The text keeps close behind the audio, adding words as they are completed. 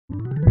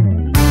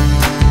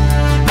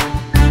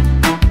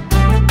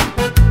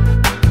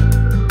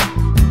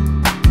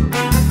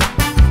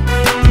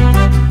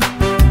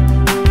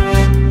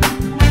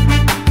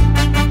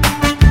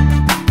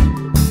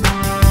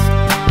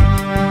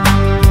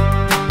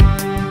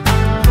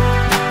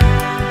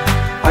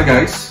Hi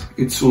guys,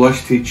 it's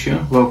Ulaş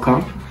teacher,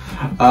 welcome.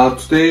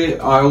 Today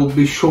I will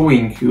be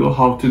showing you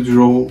how to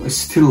draw a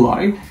still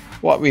life.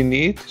 What we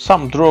need,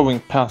 some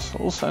drawing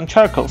pencils and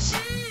charcoals.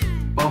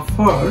 But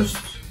first,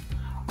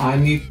 I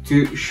need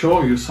to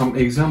show you some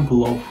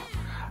example of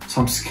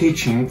some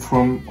sketching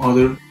from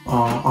other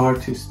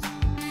artists.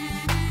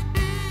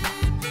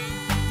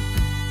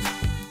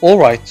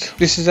 Alright,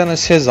 this is an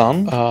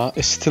Cezanne,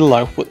 a still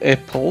life with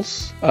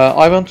apples.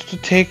 I wanted to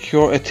take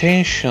your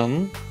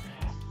attention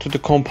to the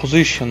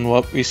composition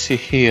what we see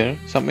here.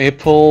 Some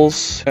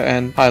apples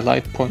and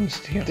highlight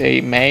points here.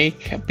 They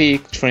make a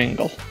big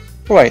triangle.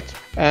 Right,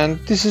 and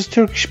this is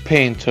Turkish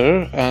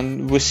painter,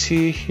 and we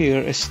see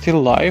here a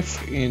still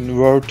life in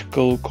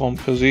vertical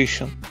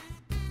composition.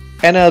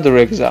 Another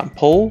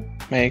example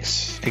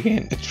makes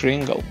again a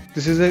triangle.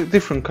 This is a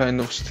different kind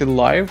of still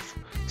life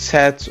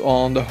set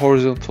on the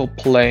horizontal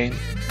plane.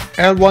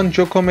 And one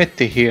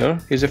Giacometti here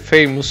is a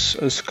famous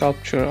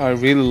sculptor. I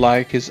really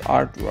like his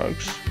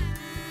artworks.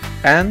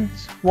 And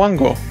one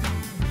Gogh.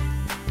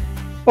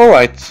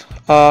 Alright,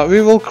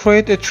 we will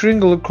create a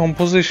triangular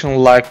composition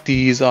like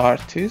these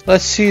artists.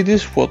 Let's see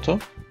this photo.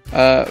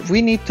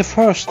 We need to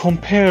first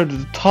compare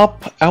the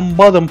top and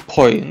bottom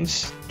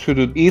points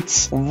to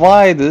its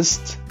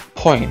widest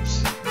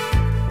points.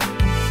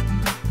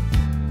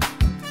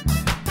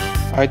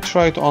 I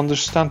try to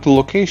understand the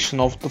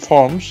location of the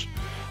forms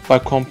by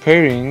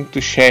comparing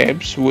the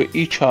shapes with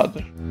each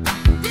other.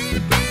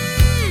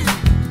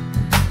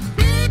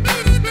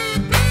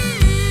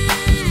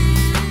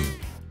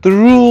 The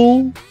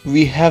rule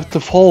we have to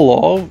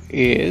follow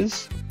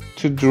is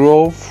to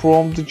draw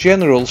from the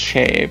general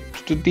shape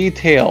to the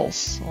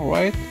details,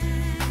 alright?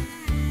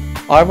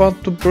 I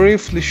want to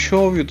briefly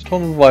show you the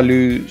tonal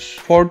values.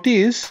 For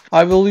this,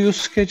 I will use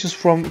sketches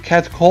from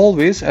Kat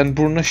Colvis and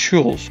Bruna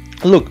Schulz.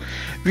 Look,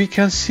 we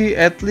can see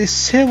at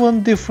least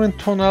 7 different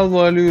tonal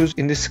values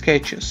in the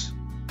sketches.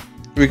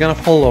 We're gonna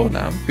follow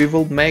them. We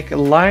will make a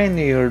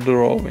linear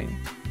drawing.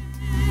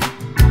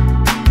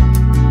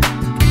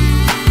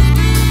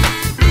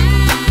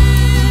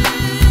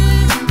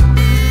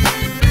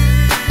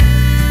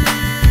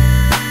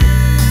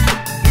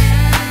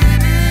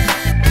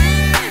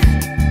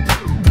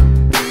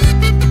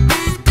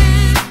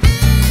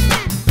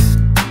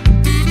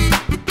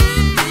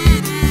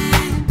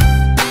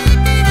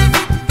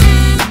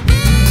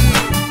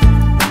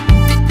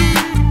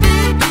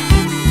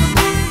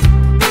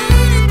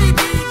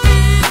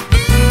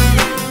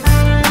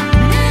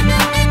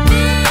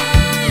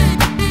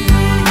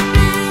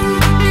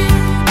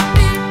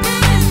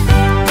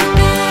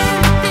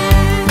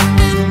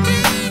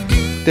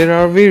 There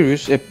are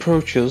various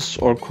approaches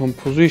or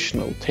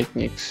compositional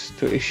techniques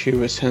to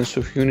achieve a sense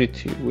of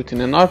unity within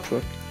an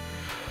artwork,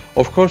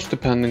 of course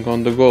depending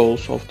on the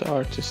goals of the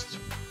artist.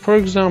 For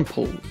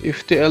example,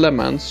 if the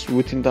elements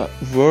within the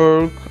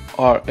work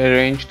are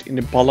arranged in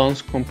a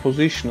balanced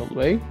compositional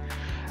way,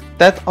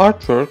 that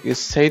artwork is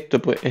said to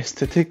be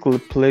aesthetically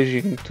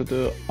pleasing to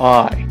the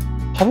eye.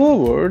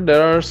 However,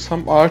 there are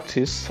some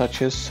artists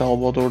such as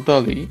Salvador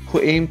Dali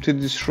who aim to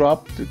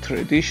disrupt the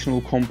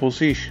traditional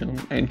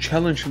composition and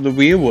challenge the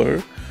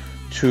viewer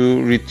to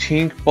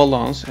rethink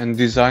balance and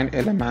design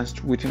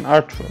elements within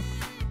artwork.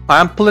 I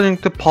am planning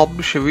to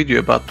publish a video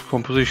about the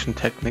composition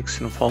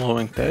techniques in the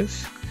following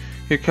days.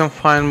 You can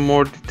find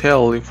more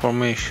detailed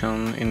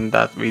information in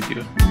that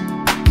video.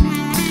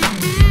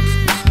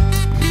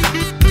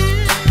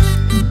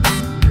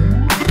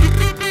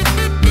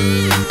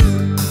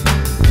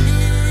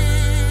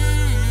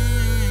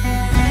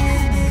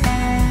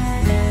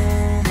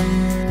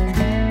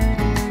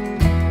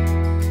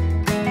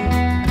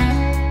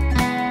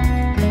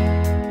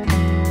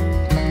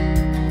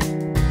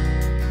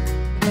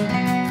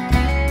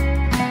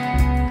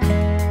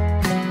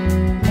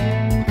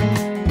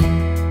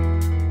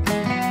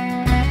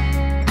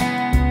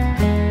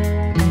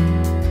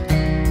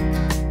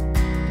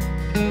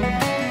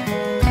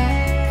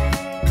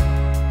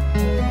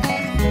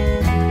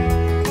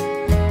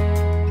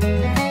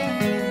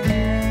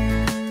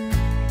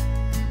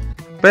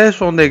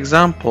 Based on the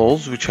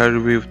examples which I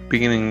reviewed at the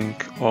beginning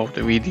of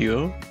the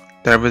video,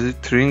 there was a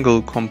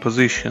triangle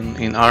composition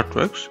in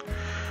artworks.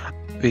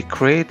 We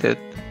created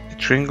a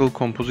triangle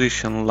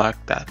composition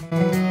like that.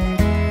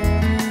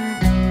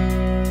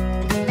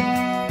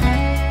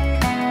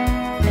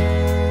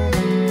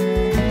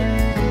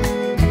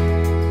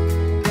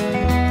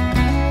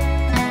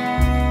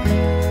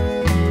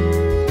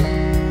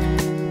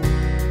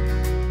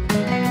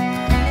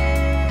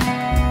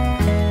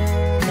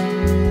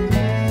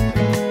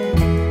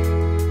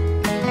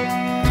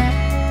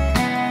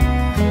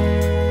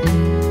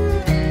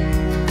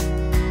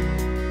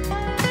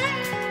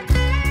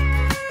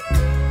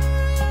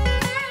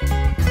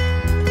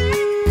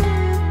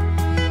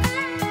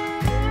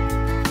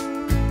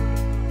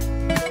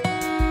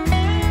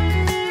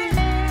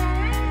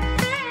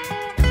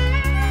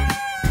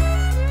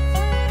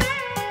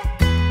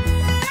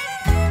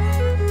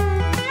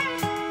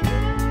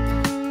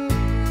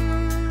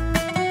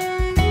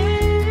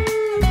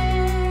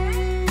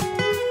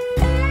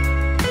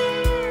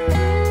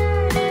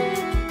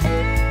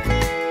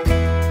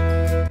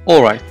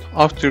 Alright,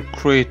 after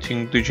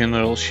creating the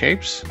general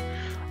shapes,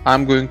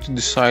 I'm going to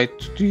decide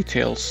the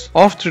details.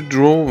 After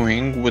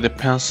drawing with a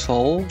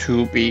pencil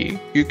 2B,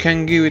 you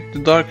can give it the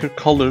darker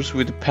colors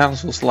with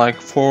pencils like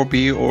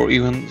 4B or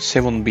even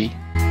 7B.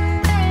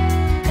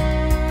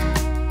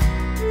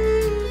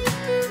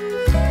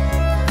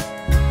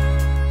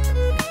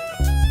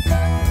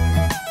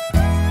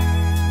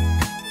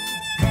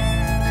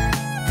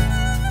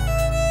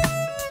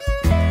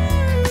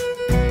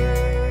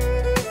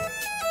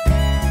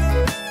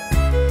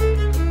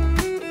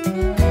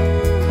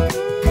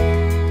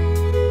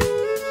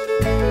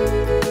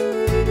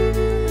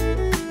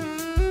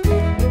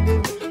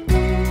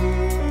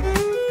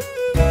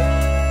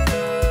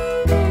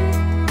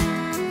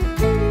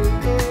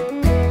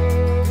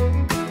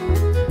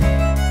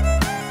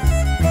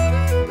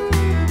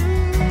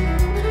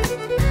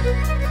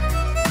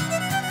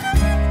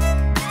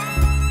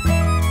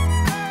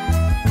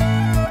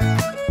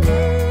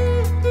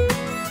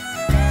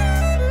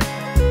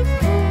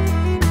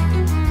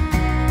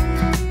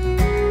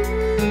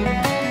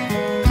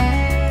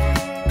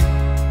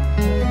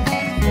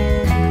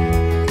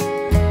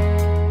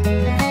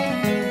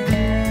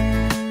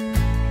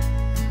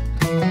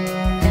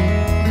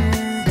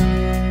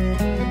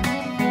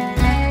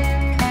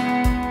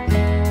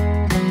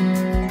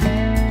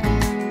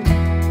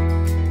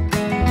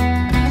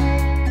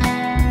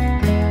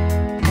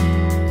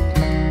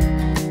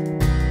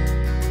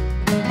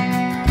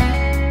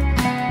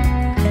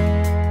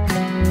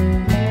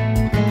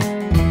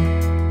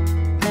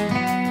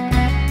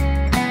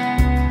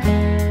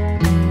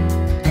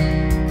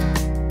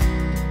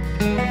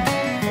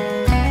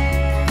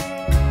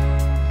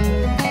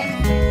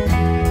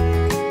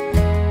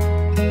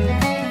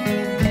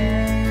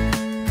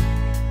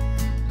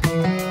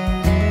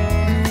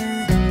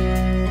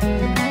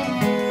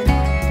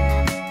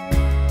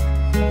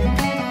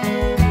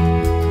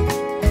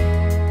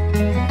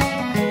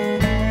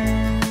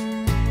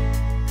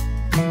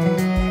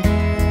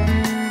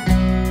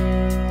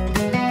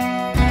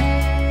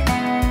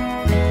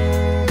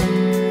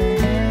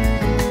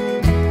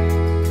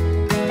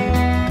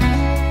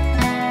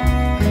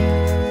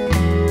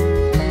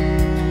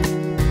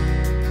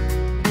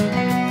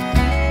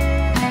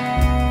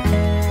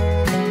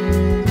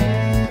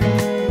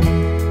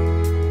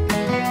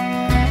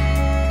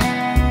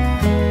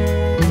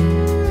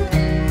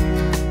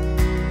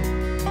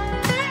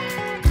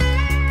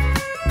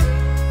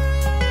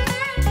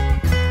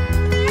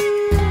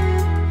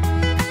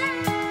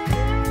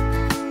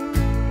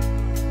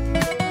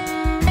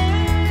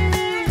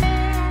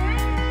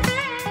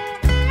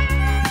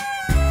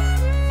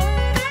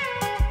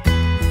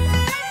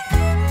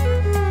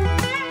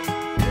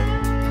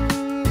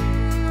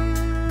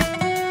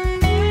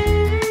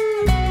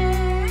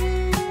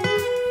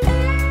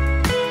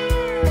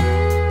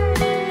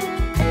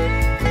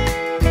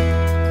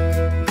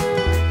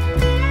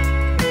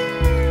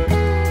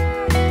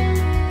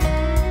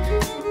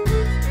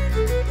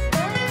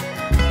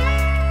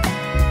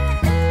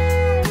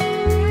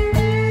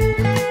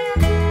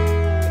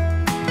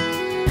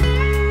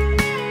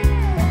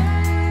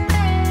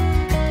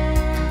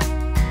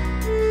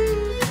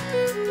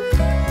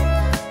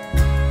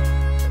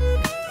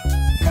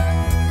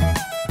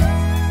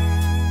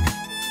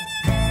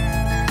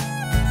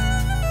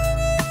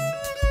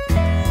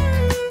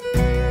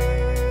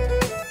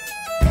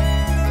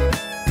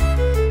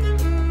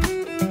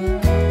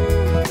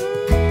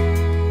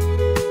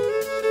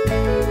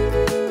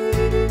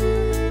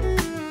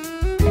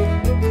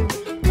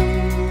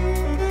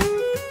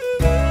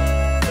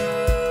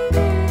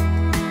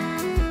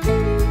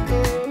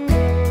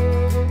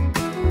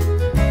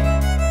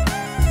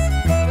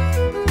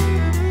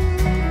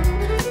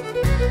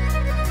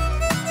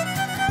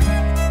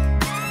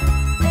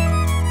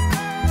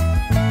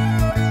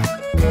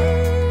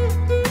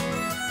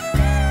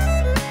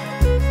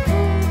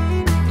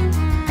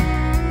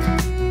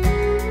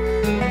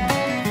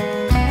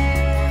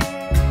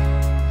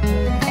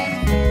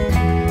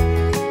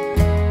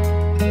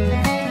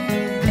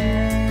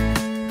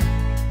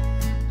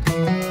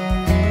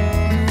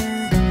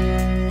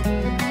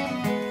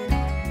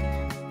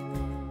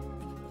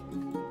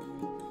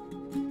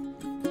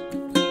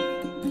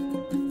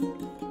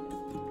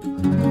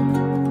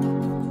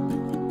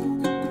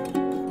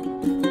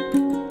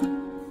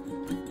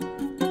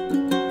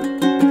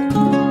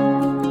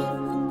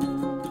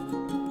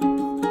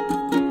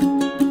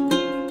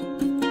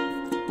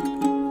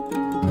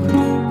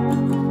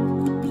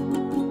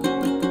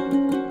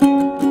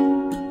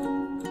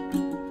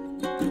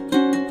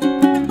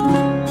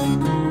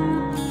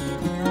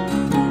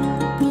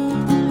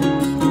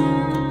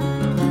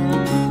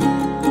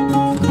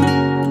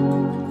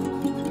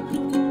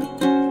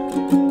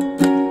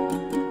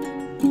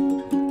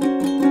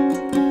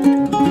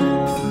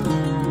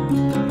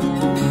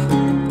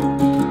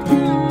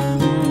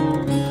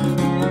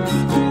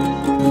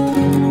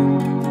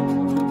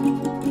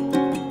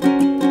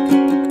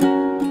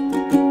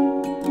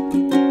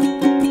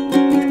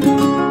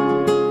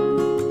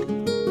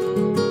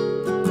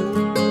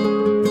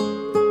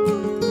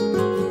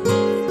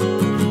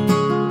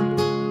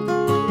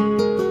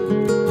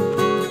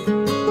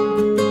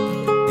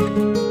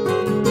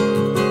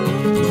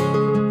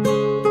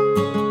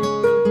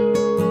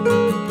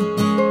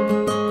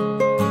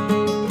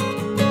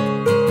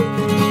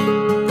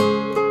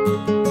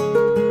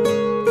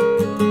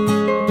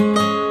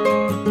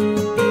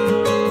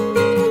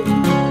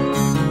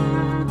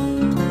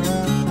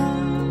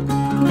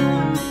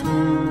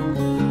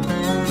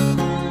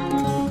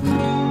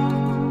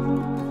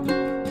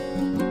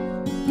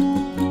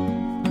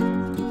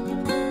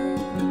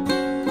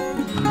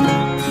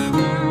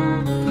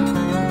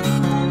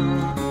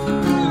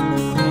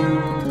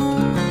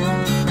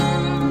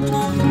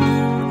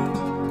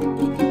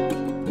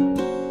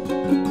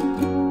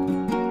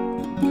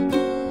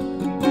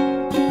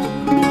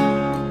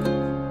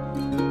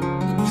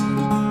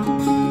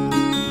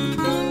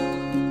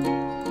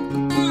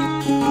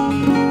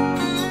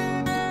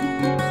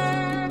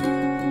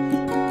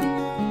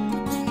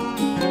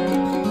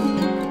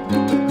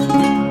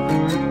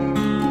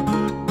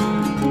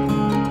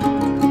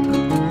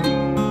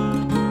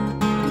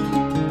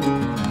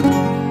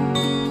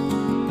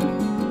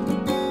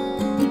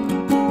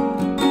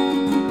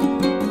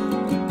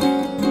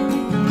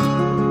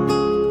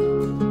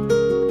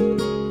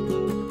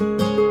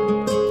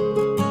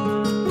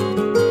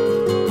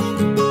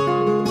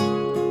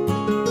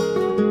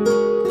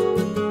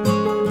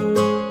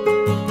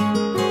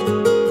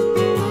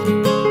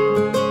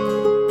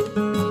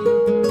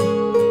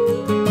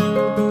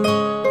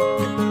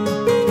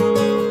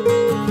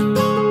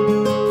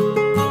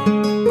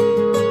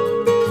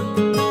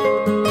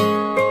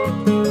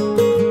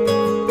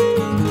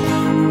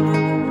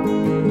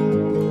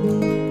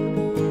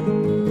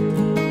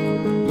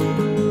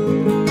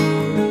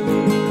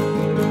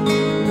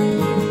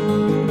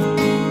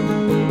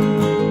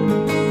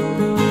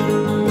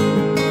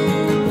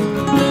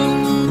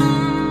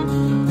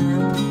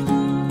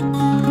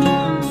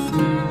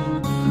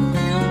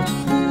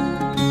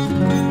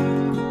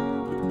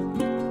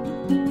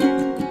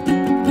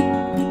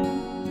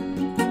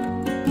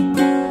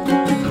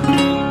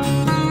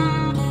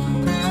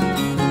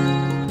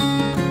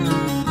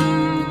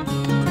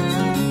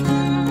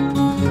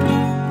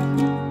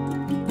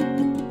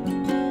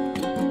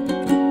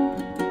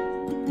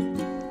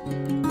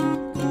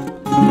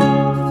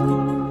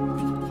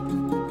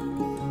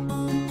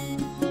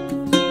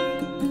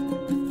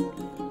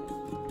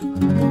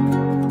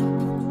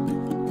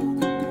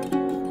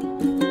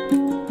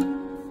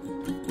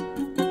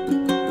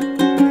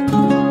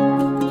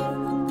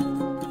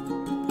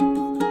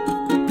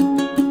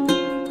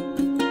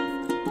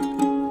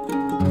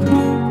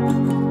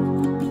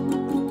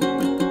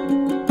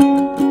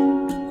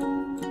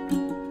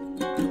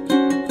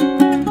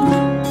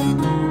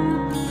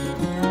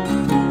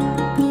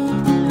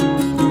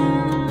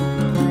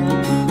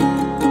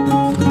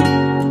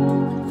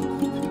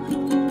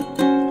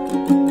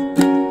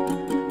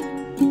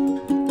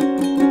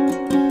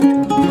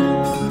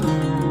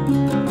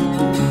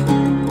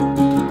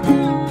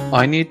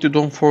 I need to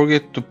don't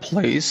forget the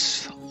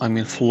place,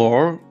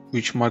 floor,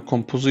 which my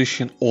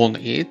composition on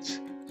it.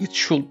 It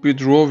should be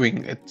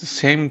drawing at the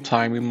same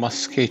time in my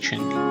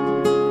sketching.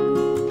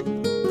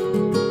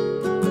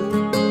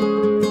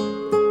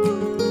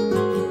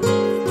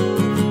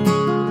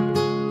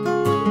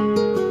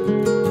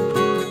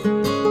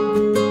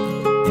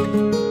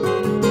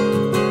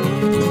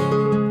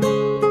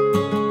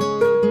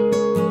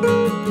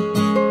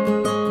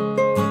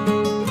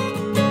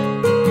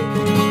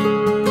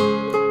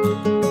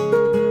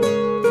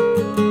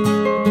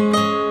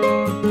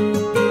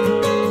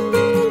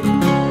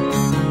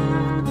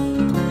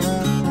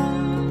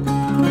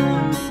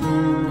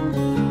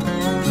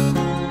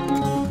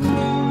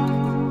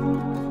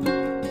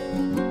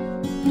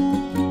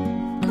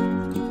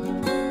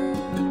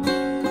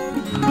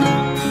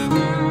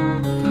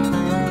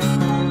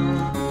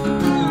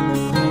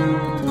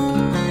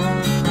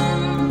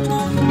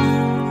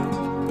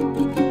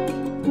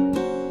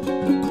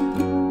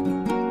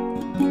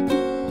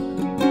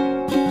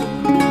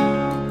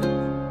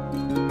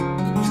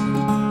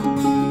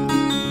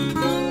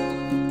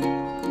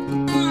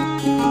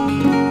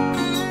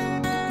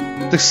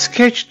 The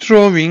sketch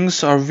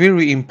drawings are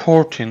very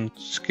important.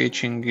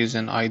 Sketching is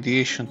an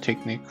ideation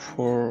technique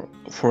for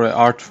an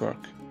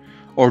artwork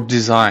or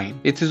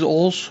design. It is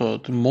also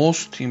the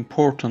most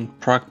important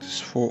practice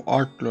for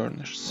art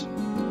learners.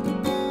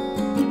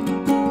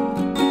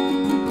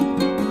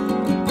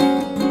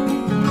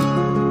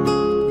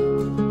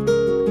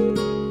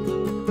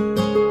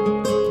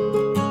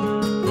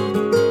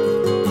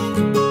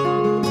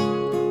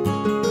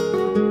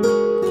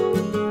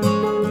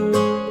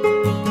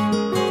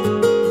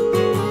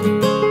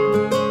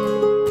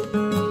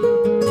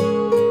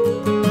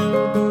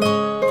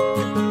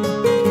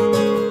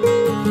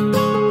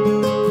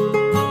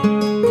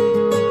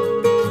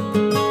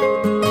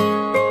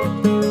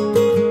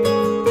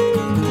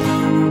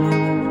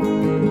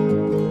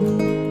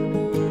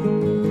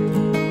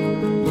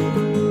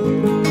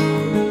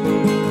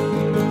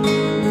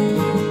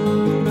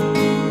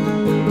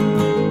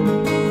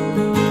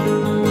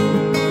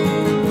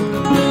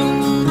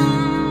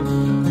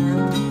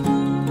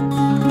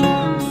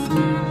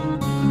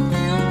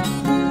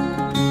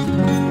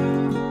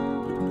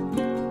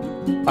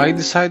 I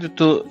decided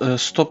to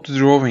stop the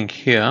drawing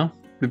here.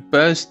 The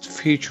best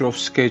feature of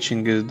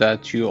sketching is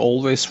that you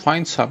always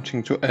find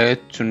something to add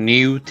to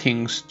new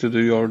things to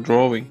your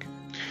drawing.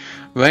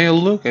 When you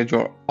look at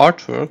your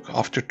artwork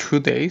after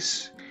 2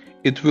 days,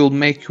 it will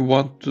make you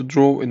want to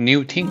draw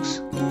new things.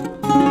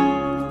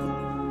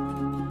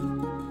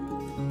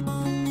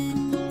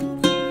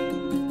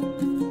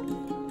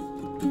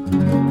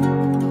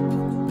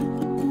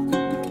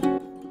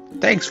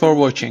 Thanks for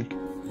watching.